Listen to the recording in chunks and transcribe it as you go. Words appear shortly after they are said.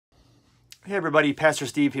Hey everybody, Pastor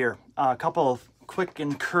Steve here. A couple of quick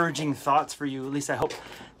encouraging thoughts for you. At least I hope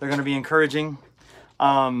they're going to be encouraging.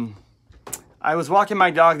 I was walking my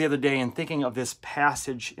dog the other day and thinking of this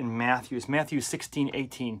passage in Matthew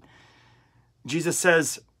 16:18. Jesus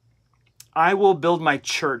says, I will build my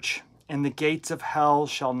church and the gates of hell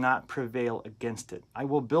shall not prevail against it. I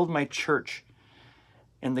will build my church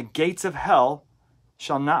and the gates of hell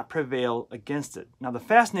shall not prevail against it. Now the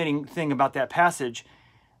fascinating thing about that passage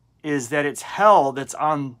is that it's hell that's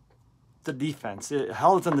on the defense.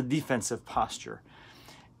 Hell is on the defensive posture.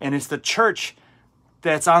 And it's the church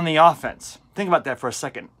that's on the offense. Think about that for a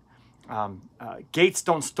second. Gates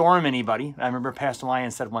don't storm anybody. I remember Pastor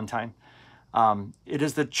Lyon said one time. It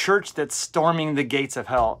is the church that's storming the gates of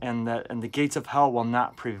hell, and the gates of hell will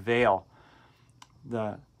not prevail.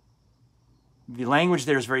 The language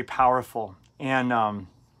there is very powerful. And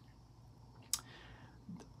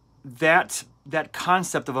that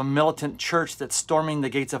concept of a militant church that's storming the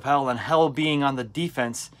gates of hell and hell being on the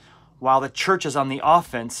defense while the church is on the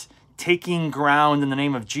offense, taking ground in the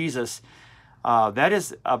name of Jesus, that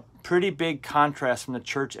is a pretty big contrast from the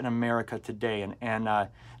church in America today. And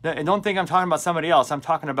don't think I'm talking about somebody else. I'm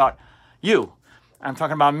talking about you. I'm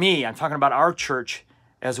talking about me. I'm talking about our church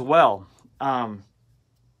as well. And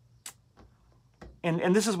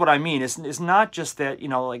this is what I mean. It's not just that,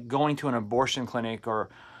 like going to an abortion clinic or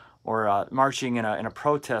marching in a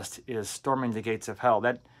protest is storming the gates of hell.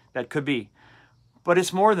 That could be. But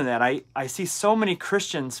it's more than that. I see so many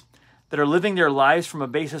Christians that are living their lives from a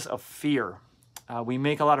basis of fear. We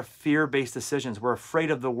make a lot of fear-based decisions. We're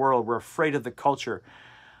afraid of the world. We're afraid of the culture.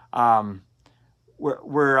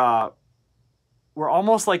 We're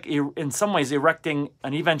almost like, in some ways, erecting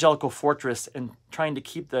an evangelical fortress and trying to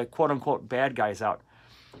keep the quote-unquote bad guys out.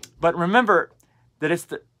 But remember that it's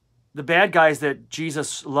the bad guys that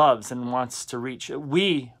Jesus loves and wants to reach.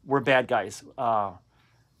 We were bad guys,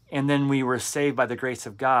 and then we were saved by the grace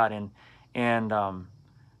of God.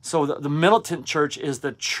 So the militant church is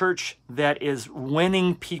the church that is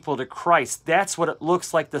winning people to Christ. That's what it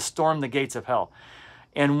looks like to storm the gates of hell.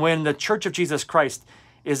 And when the Church of Jesus Christ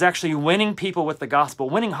is actually winning people with the gospel,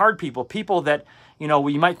 winning hard people, people that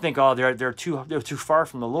we might think, oh, they're too far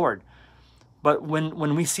from the Lord. But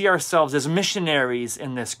when we see ourselves as missionaries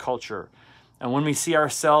in this culture, and when we see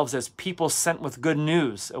ourselves as people sent with good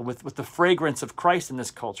news, with the fragrance of Christ in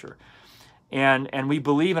this culture, and we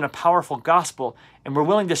believe in a powerful gospel, and we're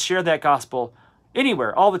willing to share that gospel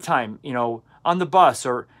anywhere, all the time, on the bus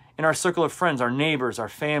or in our circle of friends, our neighbors, our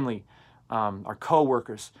family, our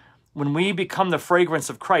co-workers. When we become the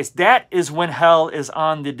fragrance of Christ, that is when hell is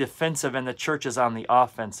on the defensive and the church is on the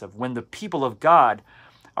offensive. When the people of God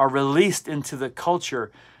are released into the culture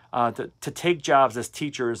to take jobs as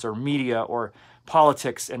teachers or media or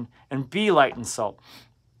politics and be light and salt.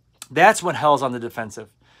 That's when hell's on the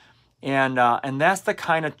defensive. And that's the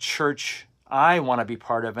kind of church I want to be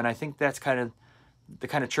part of. And I think that's kind of the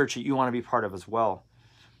kind of church that you want to be part of as well.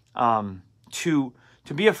 To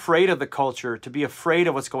be afraid of the culture, to be afraid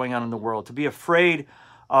of what's going on in the world, to be afraid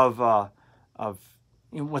of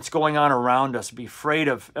what's going on around us, be afraid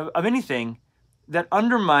of anything that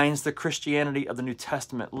undermines the Christianity of the New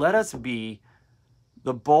Testament. Let us be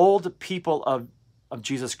the bold people of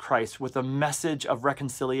Jesus Christ with a message of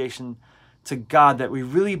reconciliation to God that we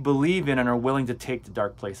really believe in and are willing to take to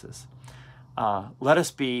dark places. Let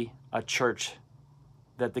us be a church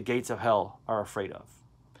that the gates of hell are afraid of.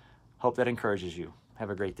 Hope that encourages you. Have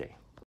a great day.